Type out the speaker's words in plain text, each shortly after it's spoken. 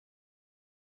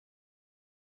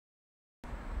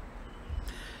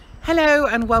Hello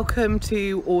and welcome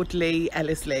to Audley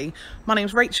Ellersllie. My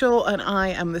name's Rachel and I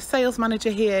am the sales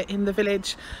manager here in the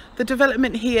village. The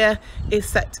development here is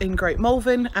set in Great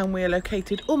Malvern and we're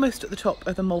located almost at the top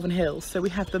of the Malvern Hills, so we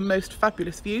have the most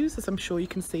fabulous views, as I'm sure you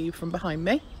can see from behind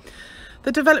me.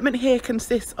 The development here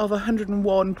consists of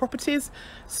 101 properties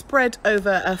spread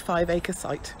over a 5-acre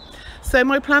site. So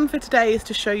my plan for today is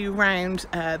to show you around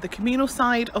the communal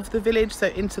side of the village, so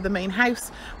into the main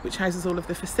house, which houses all of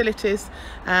the facilities,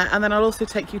 and then I'll also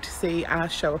take you to see our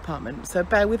show apartment. So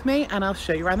bear with me and I'll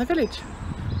show you around the village.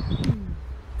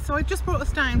 So I just brought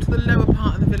us down to the lower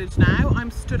part of the village now. I'm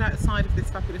stood outside of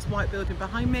this fabulous white building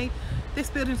behind me. This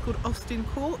building is called Austin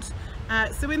Court.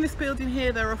 So in this building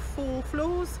here there are 4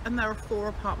 floors and there are 4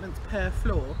 apartments per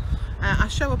floor. Our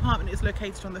show apartment is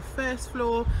located on the first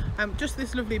floor, just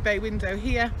this lovely bay window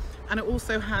here, and it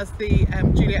also has the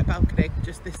Juliet balcony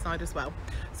just this side as well.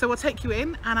 So I'll take you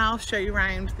in and I'll show you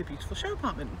around the beautiful show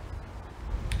apartment.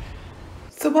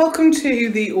 So welcome to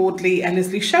the Audley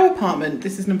Ellerslie show apartment.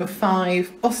 This is number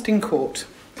 5, Austin Court.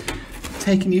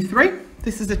 Taking you through.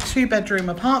 This is a 2-bedroom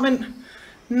apartment,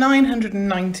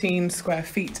 919 square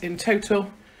feet in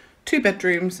total, 2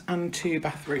 bedrooms and 2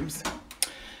 bathrooms.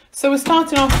 So we're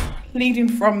starting off leading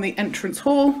from the entrance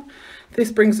hall.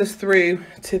 This brings us through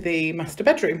to the master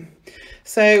bedroom.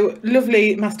 So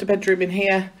lovely master bedroom in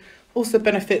here, also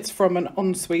benefits from an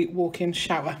ensuite walk-in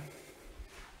shower.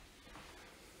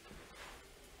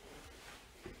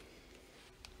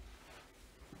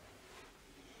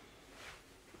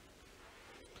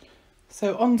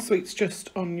 So ensuite's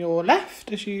just on your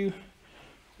left as you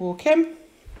walk in.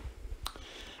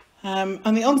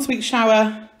 And the ensuite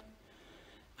shower,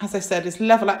 as I said, is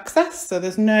level access, so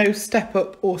there's no step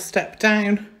up or step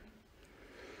down.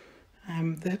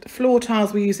 The floor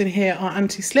tiles we use in here are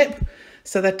anti-slip,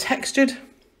 so they're textured.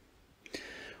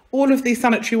 All of the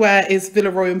sanitary ware is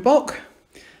Villeroy & Boch,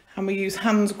 and we use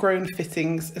hand-grown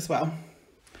fittings as well.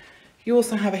 You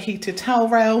also have a heated towel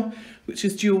rail, which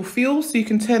is dual fuel, so you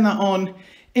can turn that on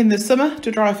in the summer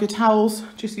to dry off your towels,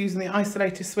 just using the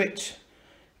isolator switch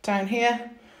down here,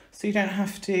 so you don't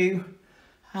have to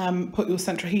put your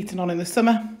central heating on in the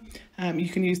summer. You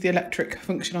can use the electric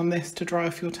function on this to dry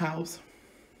off your towels.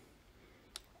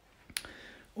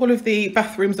 All of the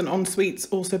bathrooms and en-suites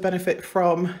also benefit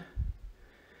from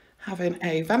having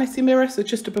a vanity mirror, so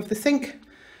just above the sink.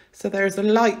 So there is a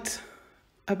light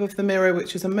above the mirror,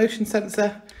 which is a motion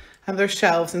sensor, and there are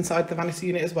shelves inside the vanity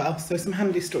unit as well, so some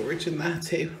handy storage in there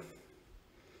too.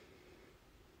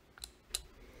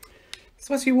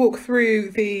 So as you walk through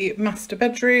the master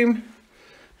bedroom,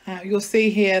 you'll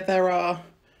see here there are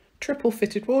triple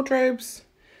fitted wardrobes,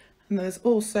 and there's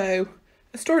also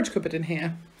a storage cupboard in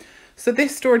here. So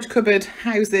this storage cupboard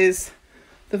houses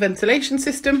the ventilation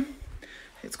system.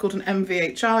 It's called an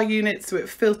MVHR unit, so it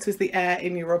filters the air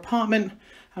in your apartment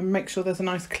and makes sure there's a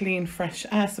nice clean fresh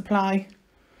air supply.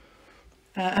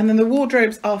 And then the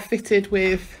wardrobes are fitted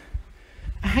with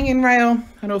a hanging rail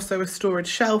and also a storage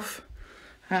shelf,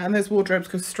 and those wardrobes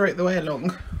go straight the way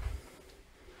along.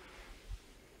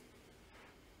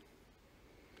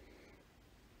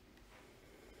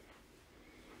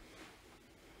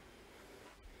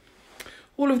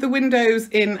 All of the windows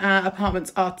in our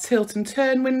apartments are tilt and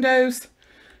turn windows,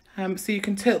 so you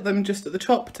can tilt them just at the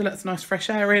top to let some nice fresh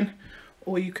air in,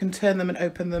 or you can turn them and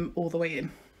open them all the way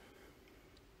in.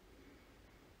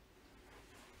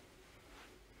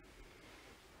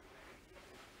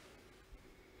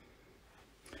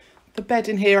 The bed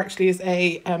in here actually is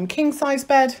a king size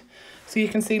bed, so you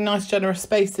can see nice generous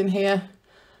space in here,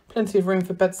 plenty of room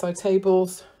for bedside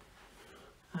tables,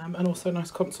 and also a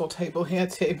nice console table here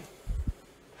too.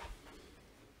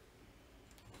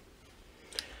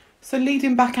 So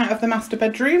leading back out of the master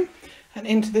bedroom and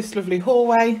into this lovely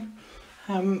hallway,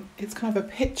 it's kind of a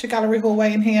picture gallery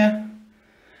hallway in here,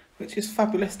 which is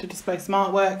fabulous to display some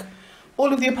artwork.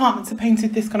 All of the apartments are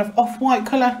painted this kind of off-white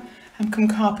colour and come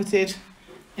carpeted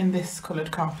in this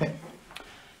coloured carpet.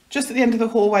 Just at the end of the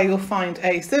hallway you'll find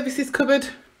a services cupboard.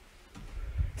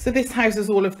 So this houses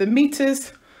all of the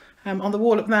meters. On the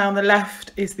wall up there on the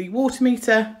left is the water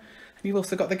meter, and you've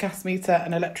also got the gas meter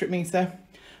and electric meter.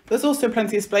 But there's also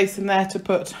plenty of space in there to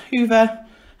put hoover,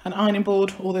 an ironing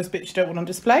board, all those bits you don't want on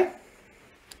display.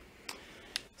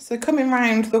 So coming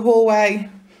round the hallway,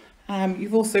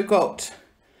 you've also got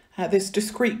this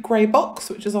discreet grey box,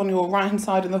 which is on your right hand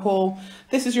side in the hall.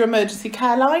 This is your emergency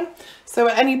care line. So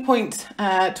at any point,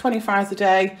 24 hours a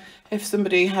day, if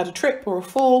somebody had a trip or a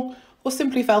fall or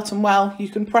simply felt unwell, you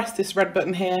can press this red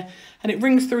button here and it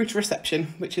rings through to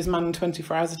reception, which is manned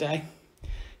 24 hours a day.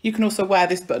 You can also wear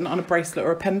this button on a bracelet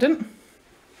or a pendant.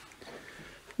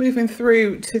 Moving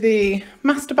through to the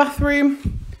master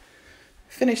bathroom,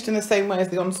 finished in the same way as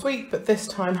the ensuite, but this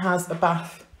time has a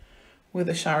bath with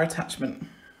a shower attachment.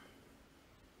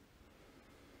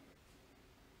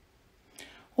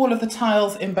 All of the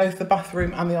tiles in both the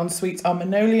bathroom and the ensuite are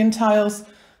Minolean tiles.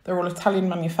 They're all Italian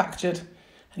manufactured,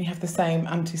 and you have the same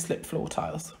anti-slip floor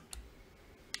tiles.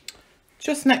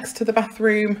 Just next to the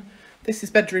bathroom, this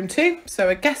is bedroom 2, so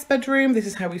a guest bedroom. This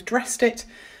is how we've dressed it.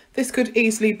 This could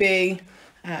easily be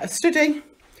a study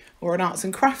or an arts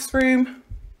and crafts room.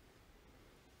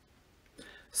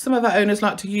 Some of our owners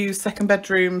like to use second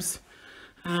bedrooms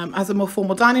as a more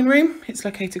formal dining room. It's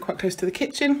located quite close to the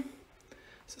kitchen,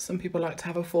 so some people like to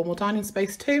have a formal dining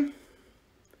space too,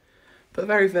 but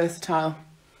very versatile.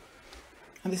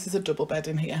 And this is a double bed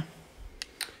in here.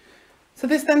 So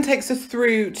this then takes us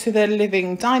through to the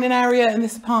living dining area in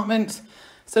this apartment.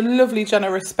 It's a lovely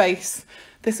generous space.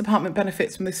 This apartment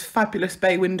benefits from this fabulous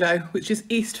bay window, which is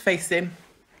east facing.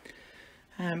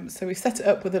 So we set it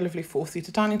up with a lovely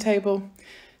 4-seater dining table.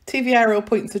 TV aerial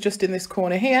points are just in this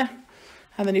corner here.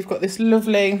 And then you've got this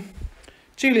lovely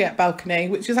Juliet balcony,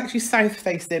 which is actually south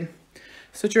facing.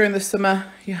 So during the summer,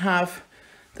 you have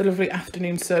the lovely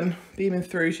afternoon sun beaming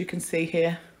through, as you can see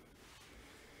here.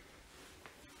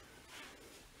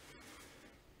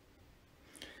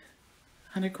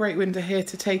 And a great window here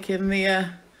to take in the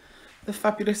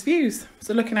fabulous views.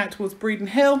 So looking out towards Breeden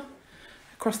Hill,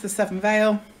 across the Severn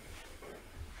Vale.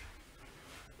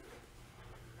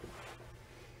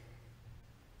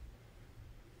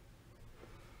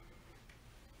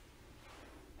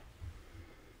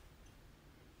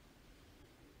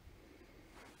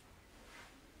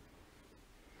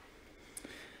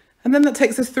 And then that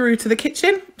takes us through to the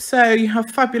kitchen. So you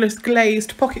have fabulous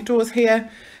glazed pocket doors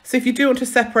here. So if you do want to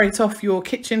separate off your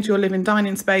kitchen to your living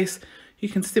dining space, you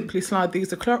can simply slide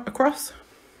these across.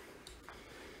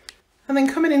 And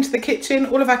then coming into the kitchen,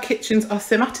 all of our kitchens are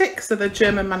Simatic, so they're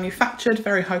German manufactured,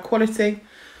 very high quality.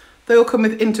 They all come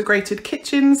with integrated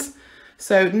kitchens.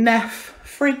 So Neff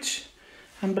fridge,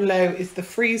 and below is the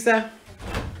freezer.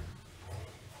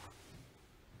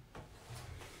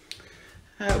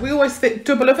 We always fit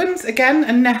double ovens, again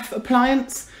a Neff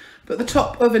appliance, but the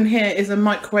top oven here is a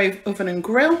microwave oven and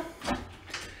grill.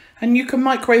 And you can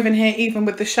microwave in here even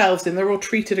with the shelves in, they're all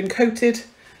treated and coated,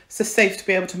 so safe to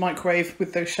be able to microwave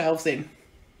with those shelves in.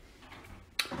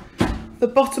 The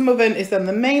bottom oven is then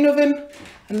the main oven,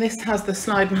 and this has the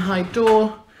slide and hide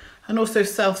door and also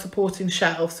self-supporting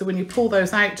shelves, so when you pull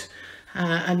those out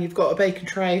and you've got a bacon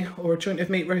tray or a joint of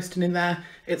meat roasting in there,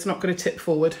 it's not going to tip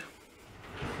forward.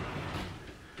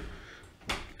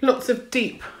 Lots of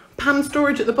deep pan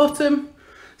storage at the bottom,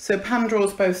 so pan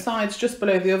drawers both sides just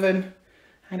below the oven,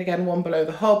 and again one below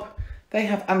the hob. They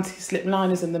have anti-slip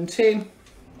liners in them too,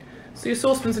 so your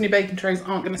saucepans and your bacon trays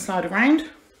aren't going to slide around.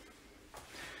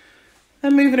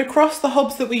 Then moving across, the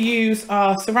hobs that we use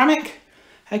are ceramic,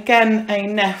 again a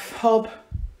Neff hob.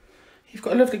 You've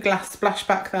got a lovely glass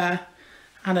splashback there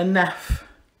and a Neff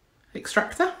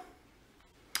extractor.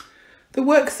 The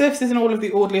work surfaces in all of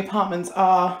the Audley apartments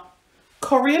are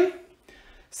Corian,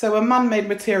 so a man-made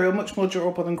material, much more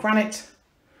durable than granite.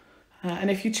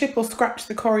 And if you chip or scratch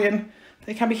the Corian,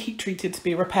 they can be heat treated to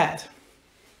be repaired.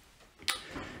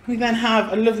 We then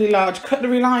have a lovely large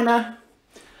cutlery liner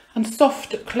and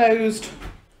soft closed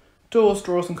doors,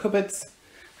 drawers and cupboards.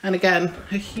 And again,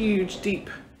 a huge deep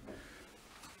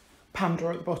pan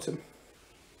drawer at the bottom.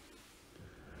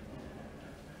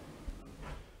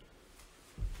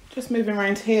 Just moving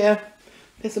around here.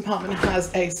 This apartment has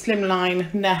a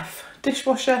slimline Neff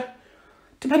dishwasher.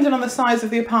 Depending on the size of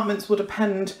the apartments will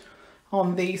depend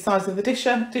on the size of the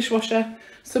dishwasher.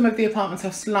 Some of the apartments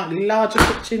have slightly larger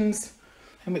kitchens,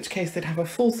 in which case they'd have a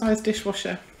full-size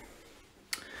dishwasher.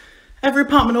 Every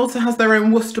apartment also has their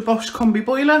own Worcester Bosch combi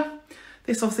boiler.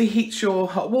 This obviously heats your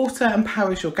hot water and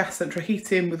powers your gas central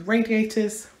heating with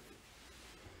radiators.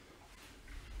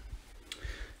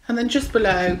 And then just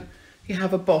below you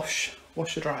have a Bosch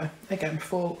washer dryer, again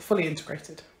fully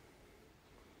integrated.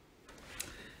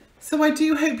 So I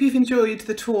do hope you've enjoyed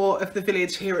the tour of the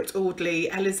village here at Audley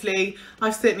Ellerslieretirement.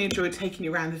 I've certainly enjoyed taking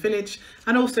you around the village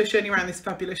and also showing you around this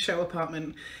fabulous show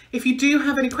apartment. If you do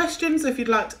have any questions, or if you'd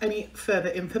like any further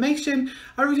information,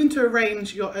 or even to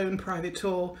arrange your own private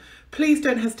tour, please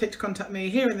don't hesitate to contact me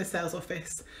here in the sales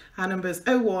office. Our number's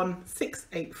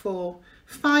 01684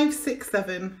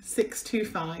 567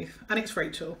 625, and it's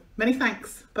Rachel. Many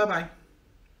thanks. Bye bye.